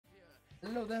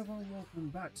Hello there everyone, welcome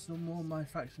back to some more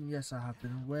Myfaction. Yes, I have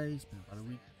been away, it's been about a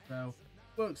week or so.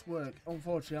 Work's work.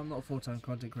 Unfortunately, I'm not a full-time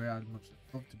content creator as much as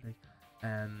I'd love to be.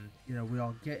 You know, we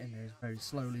are getting there very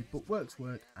slowly, but work's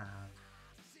work, and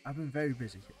I've been very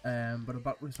busy. But I'm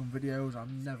back with some videos.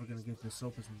 I'm never going to give this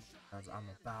up as much as I'm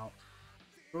about.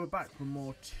 We're back for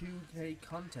more 2K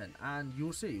content, and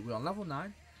you'll see, we're on level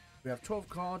 9. We have 12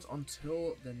 cards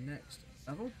until the next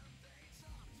level.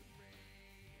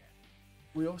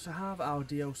 We also have our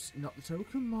DLC, not the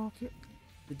token market,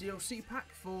 the DLC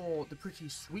pack for the Pretty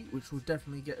Sweet, which will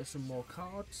definitely get us some more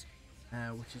cards,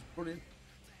 which is brilliant.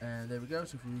 And there we go.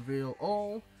 So if we reveal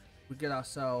all, we get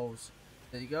ourselves,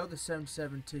 there you go, the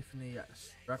 77 Tiffany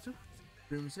Stratton.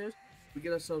 We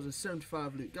get ourselves a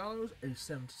 75 Luke Gallows, a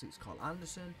 76 Carl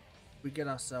Anderson. We get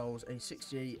ourselves a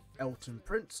 68 Elton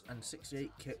Prince and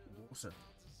 68 Kit Wilson.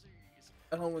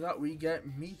 Along with that, we get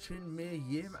Michin Mir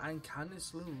Yim and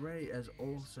Candice LeRae as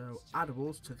also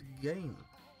addables to the game.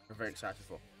 I'm very excited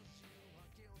for.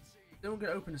 Then we're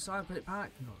going to open a side plate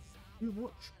pack. Not too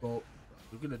much, but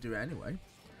we're going to do it anyway.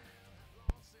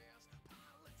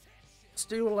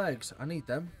 Steel legs, I need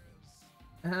them.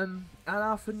 And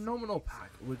our phenomenal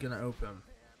pack we're going to open.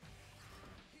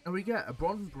 And we get a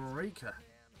Bronze Breaker.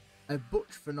 A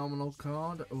Butch phenomenal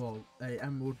card, well, a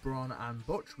Emerald Bronze and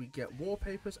Butch. We get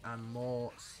wallpapers and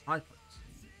more cycles.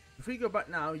 If we go back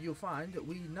now, you'll find that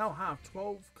we now have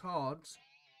 12 cards,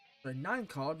 so 9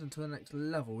 cards until the next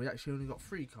level. We actually only got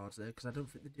 3 cards there because I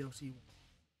don't think the DLC.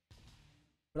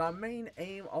 But our main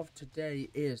aim of today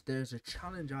is there's a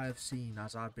challenge I have seen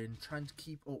as I've been trying to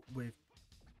keep up with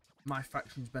my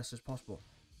factions best as possible.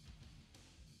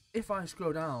 If I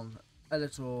scroll down a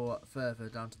little further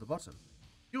down to the bottom,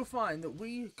 you'll find that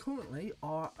we currently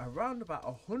are around about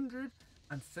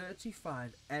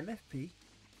 135 MFP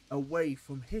away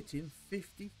from hitting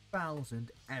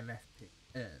 50,000 MFP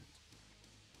earned,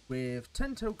 with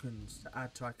 10 tokens to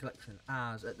add to our collection,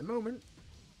 as at the moment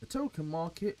the token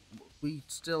market we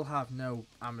still have no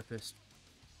amethyst.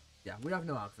 Yeah, we have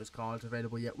no amethyst cards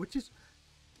available yet, which is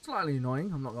slightly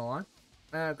annoying, I'm not gonna lie,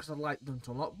 because I'd like them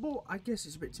to unlock, but I guess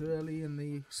it's a bit too early in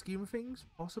the scheme of things,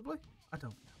 possibly, I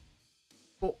don't know.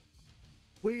 But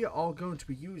we are going to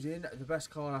be using the best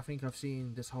card I think I've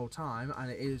seen this whole time, and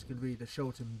it is going to be the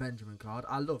Shelton Benjamin card.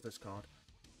 I love this card.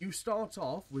 You start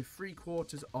off with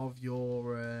 3/4 of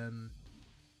your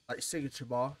like signature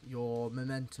bar, your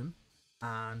momentum,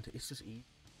 and it's just easy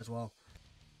as well.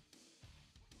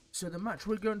 So the match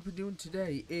we're going to be doing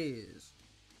today is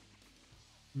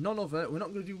none other. We're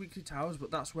not going to do weekly towers,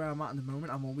 but that's where I'm at the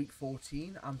moment. I'm on week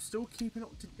 14. I'm still keeping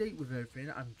up to date with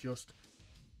everything. I'm just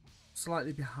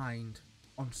slightly behind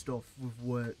on stuff with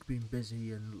work, being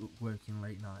busy and working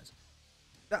late nights.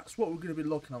 That's what we're going to be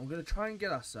looking at. We're going to try and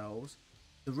get ourselves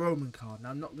the Roman card.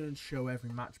 Now, I'm not going to show every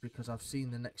match because I've seen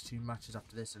the next 2 matches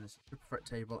after this, and it's a triple threat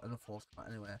table and a force fight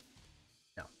anywhere.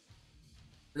 Now,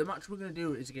 the match we're going to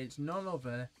do is against none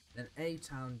other than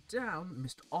A-Town Down,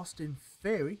 Mr. Austin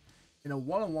Theory, in a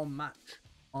one-on-one match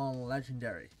on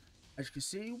Legendary. As you can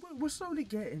see, we're slowly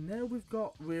getting there. We've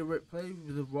got Rhea Ripley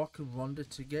with the Rock and Ronda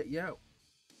to get. Yeah,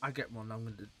 I get one. I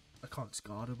can't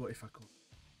discard her, but if I could,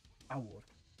 I would.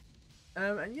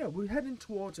 And yeah, we're heading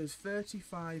towards those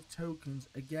 35 tokens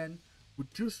again. We're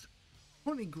just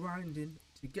honey grinding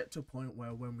to get to a point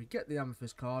where when we get the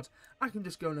amethyst cards, I can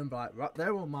just go in and be like, right,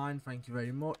 they're all mine. Thank you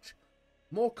very much.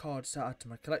 More cards to add to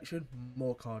my collection.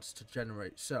 More cards to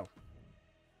generate. So,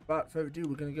 without further ado,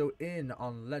 we're going to go in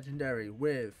on Legendary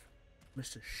with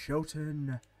Mr.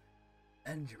 Shelton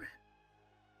Benjamin.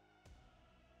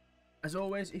 As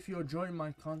always, if you're enjoying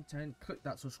my content, click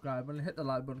that subscribe button, hit the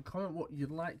like button, comment what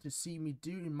you'd like to see me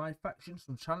do in my faction,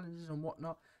 some challenges and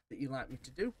whatnot that you'd like me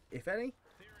to do, if any.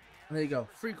 And there you go,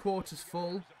 3/4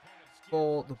 full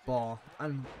for the bar.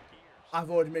 And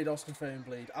I've already made Austin Theory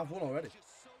bleed. I've won already.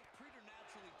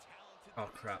 Oh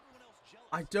crap.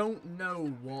 I don't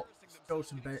know what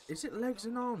Shelton Benjamin... Is it legs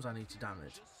and arms I need to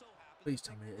damage? Please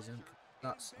tell me it isn't.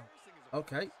 That's...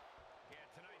 okay.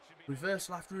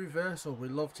 Reversal after reversal. We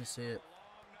love to see it.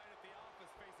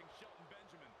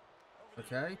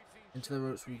 Okay. Into the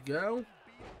ropes we go.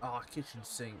 Ah, kitchen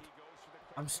sink.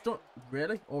 I'm stuck.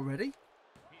 Really? Already?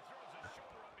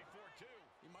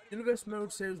 Universe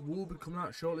Mode series will be coming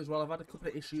out shortly as well. I've had a couple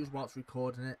of issues whilst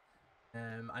recording it.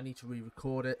 I need to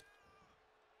re-record it.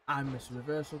 I missed a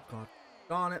reversal. God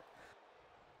darn it.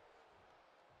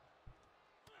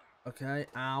 Okay,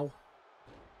 ow.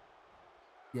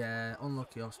 Yeah,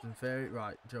 unlucky Austin Theory.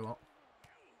 Right, Joe up.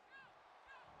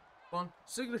 Come on,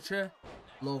 signature.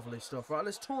 Lovely stuff. Right,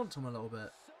 let's taunt him a little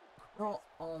bit. Not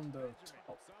on the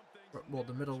top. Well,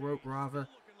 the middle rope, rather.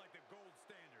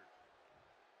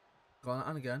 Go on,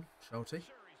 and again, Shorty.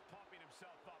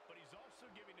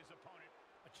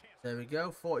 There we go,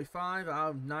 45 out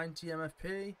of 90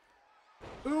 MFP.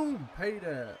 Boom, paid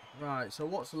it. Right, so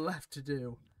what's left to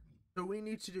do? So we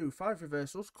need to do 5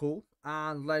 reversals, cool,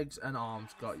 and legs and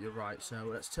arms, got you right. So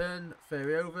let's turn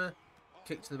Fairy over,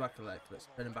 kick to the back of the leg. Let's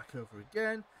turn him back over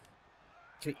again,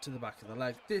 kick to the back of the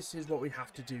leg. This is what we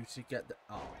have to do to get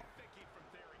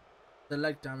the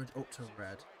leg damage up to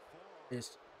red.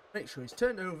 Is make sure he's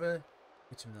turned over,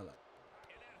 hit him in the leg.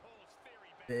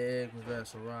 Big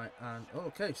reversal, right, and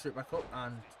okay, straight back up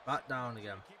and back down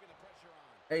again.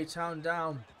 A-Town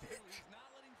down, bitch.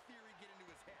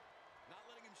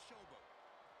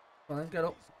 Fine, get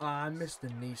up. I missed the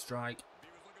knee strike.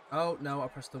 Oh no, I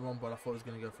pressed the wrong button. I thought I was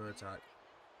going to go for an attack.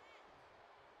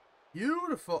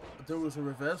 Beautiful. There was a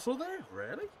reversal there,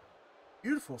 really?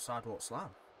 Beautiful sidewalk slam.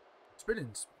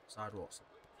 Spinning sidewalk slam.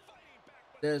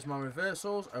 There's my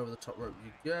reversals. Over the top rope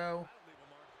you go.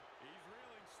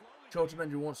 Shorty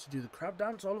Benji wants to do the crab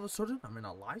dance all of a sudden. I mean,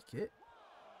 I like it.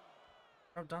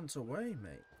 Crab dance away,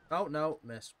 mate. Oh, no,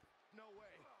 miss.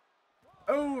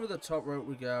 Over the top rope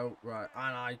we go. Right, and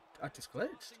I just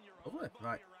glitched. Lovely.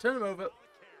 Right, turn him over.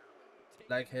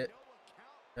 Leg hit.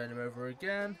 Turn him over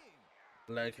again.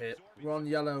 Leg hit. We're on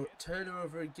yellow. Turn him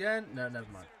over again. No,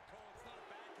 never mind.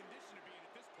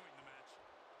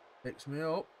 Picks me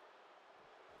up.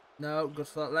 No, goes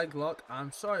for that leg lock.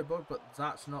 I'm sorry, bud, but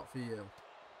that's not for you.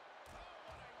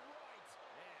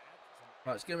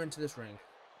 Right, let's get him into this ring.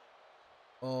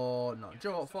 Oh, no.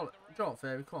 Joe,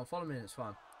 Fairy. Come on, follow me in. It's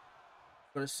fine.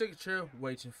 Got a signature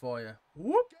waiting for you.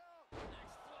 Whoop!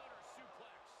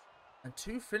 And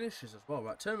 2 finishes as well.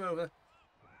 Right, turn him over.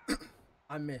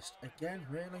 I missed. Again,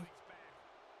 really?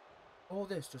 All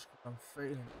this just I'm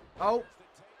failing. Oh!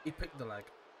 He picked the leg.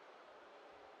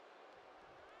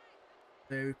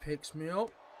 Fairy picks me up.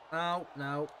 Ow,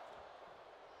 no.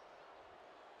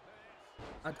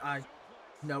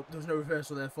 No, there's no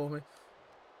reversal there for me.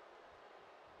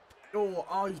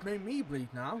 Oh, he's made me bleed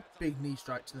now. Big knee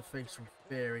strike to the face from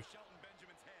Fairy.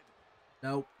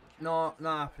 Nope, not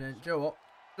happening. Joe, what?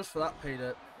 Just for that, paid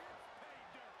it.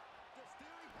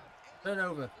 Turn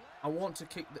over. I want to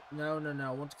kick the... No.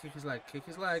 I want to kick his leg. Kick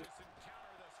his leg.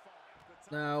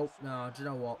 No. Do you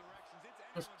know what?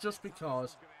 Just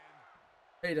because.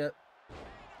 Paid it.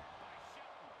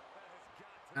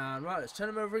 And right, let's turn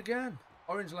him over again.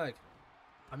 Orange leg.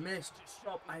 I missed.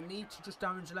 Stop. I need to just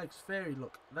damage your legs. Fairy,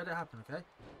 look. Let it happen, okay?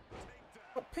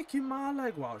 Stop picking my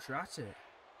leg whilst you're at it.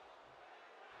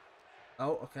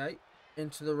 Oh, okay.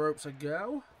 Into the ropes I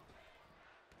go.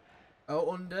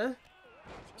 Oh, under.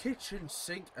 Kitchen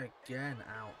sink again.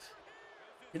 Ouch.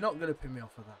 You're not going to pin me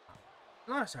off with that.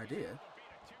 Nice idea.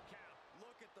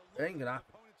 It ain't going to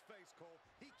happen.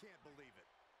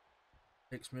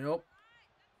 Picks me up.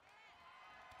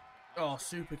 Oh,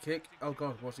 super kick. Oh,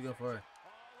 God. What's he go for here?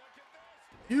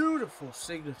 Beautiful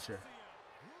signature.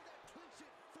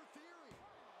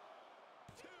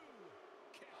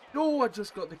 Oh, I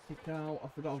just got the kick out. I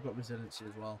forgot I've got resiliency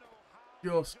as well.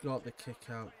 Just got the kick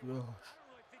out. Gosh.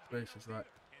 Gracious, right.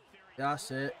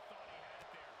 That's it.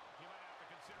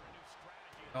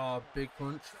 Oh, big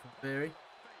punch from Fairy.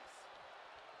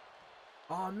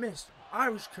 Oh, I missed.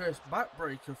 Irish Curse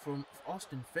backbreaker from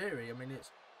Austin Theory. I mean,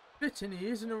 it's fitting he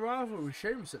is in a rivalry with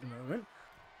Sheamus at the moment.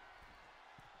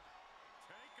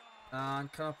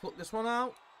 And can I pluck this one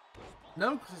out?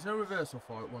 No, because there's no reversal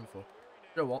for it. Wonderful.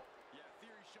 You know what?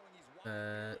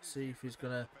 See if he's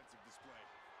gonna...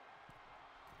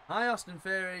 Hi, Austin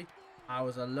Theory. I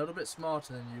was a little bit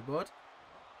smarter than you, bud.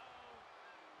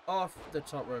 Off the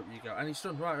top rope you go. And he's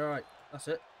stunned. Right. That's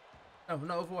it. No,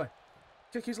 not other way.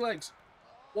 Kick his legs.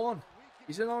 1.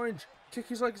 He's in orange. Kick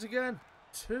his legs again.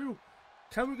 2.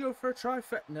 Can we go for a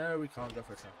trifecta? No, we can't go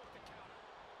for a trifecta.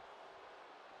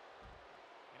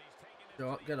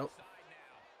 Get up.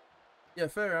 Yeah,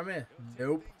 Fairy, I'm here.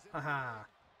 Nope. Haha.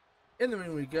 In the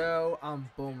ring we go. And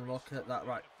boom, look at that.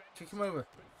 Right. Kick him over.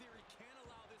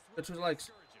 Go to his legs.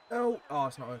 Oh,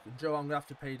 it's not working. Joe, I'm going to have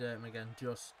to pay him again.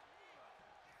 Just.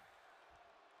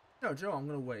 No, Joe, I'm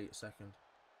going to wait a second.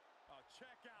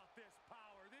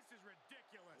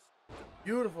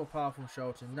 Beautiful power from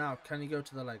Shelton. Now, can he go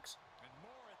to the legs?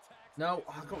 No,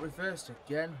 I got reversed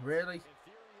again. Really?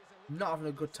 Not having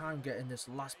a good time getting this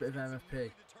last bit of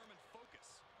MFP.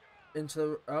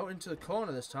 Into the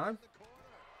corner this time.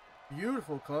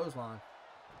 Beautiful clothesline.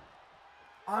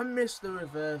 I missed the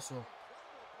reversal.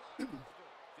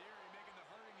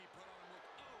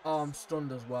 Oh, I'm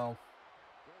stunned as well.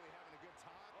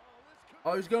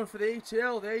 Oh, he's going for the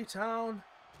ATL, the A-Town.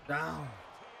 Down.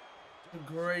 A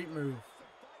great move.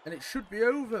 And it should be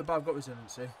over, but I've got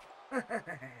resiliency.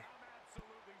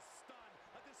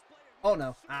 Oh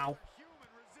no, ow.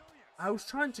 I was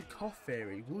trying to cough,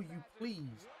 Fairy. Will you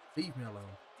please leave me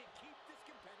alone?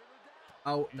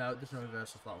 Oh no, there's no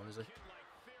reversal for that one, is there?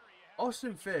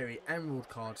 Austin Theory, Emerald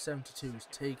card 72 is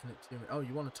taking it to me. Oh,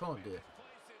 you want a taunt, dear?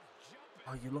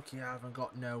 Oh, you're lucky I haven't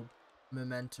got no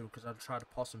momentum because I'd tried a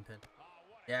possum pin.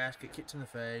 Yes, get kicked in the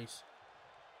face.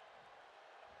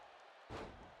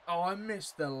 Oh, I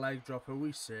missed the leg drop. Are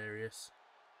we serious?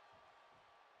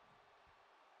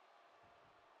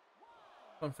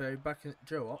 Come on, Fairy, back in.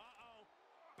 Joe up.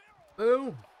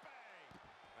 Boom!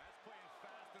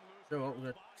 Joe up, we're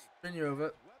going to spin you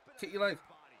over. Kick your leg.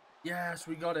 Yes,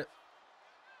 we got it.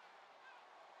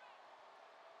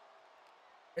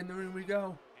 In the ring we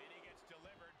go.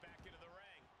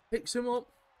 Picks him up.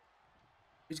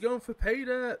 He's going for pay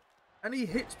dirt. And he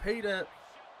hits pay dirt.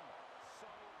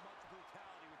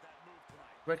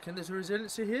 Reckon there's a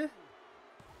resiliency here?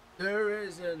 There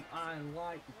isn't. I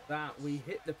like that. We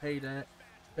hit the pay dirt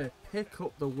to pick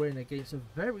up the win against a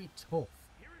very tough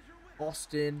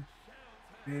Austin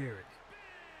Theory.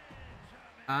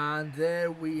 And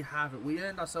there we have it. We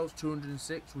earned ourselves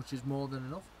 206, which is more than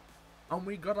enough. And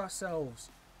we got ourselves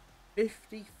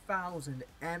 50,000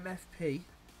 MFP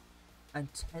and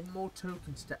 10 more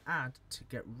tokens to add to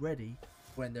get ready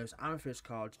when those Amethyst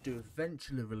cards do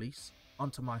eventually release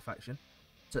onto Myfaction,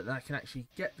 so that I can actually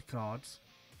get the cards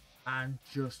and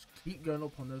just keep going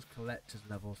up on those collector's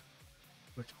levels,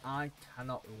 which I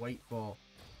cannot wait for.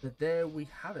 So there we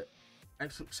have it. A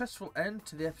successful end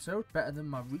to the episode, better than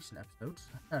my recent episodes,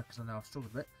 because I know I've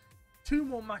struggled a bit. 2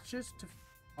 more matches to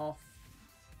off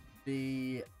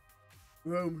the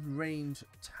Roman Reigns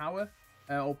Tower,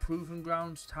 or Proving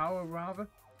Grounds Tower rather,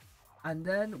 and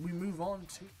then we move on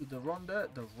to the Ronda,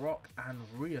 the Rock, and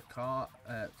Rhea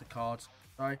the cards,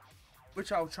 sorry,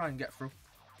 which I'll try and get through.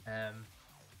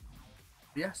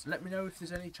 Yes, let me know if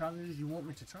there's any challenges you want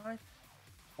me to try,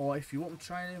 or if you want me to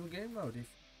try any other game mode.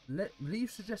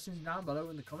 Leave suggestions down below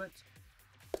in the comments.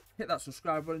 Hit that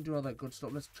subscribe button, do all that good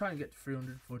stuff. Let's try and get to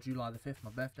 300 for July the 5th, my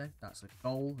birthday. That's a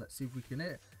goal. Let's see if we can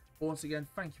hit it. But once again,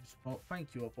 thank you for support.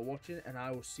 Thank you all for watching, and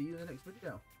I will see you in the next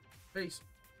video. Peace.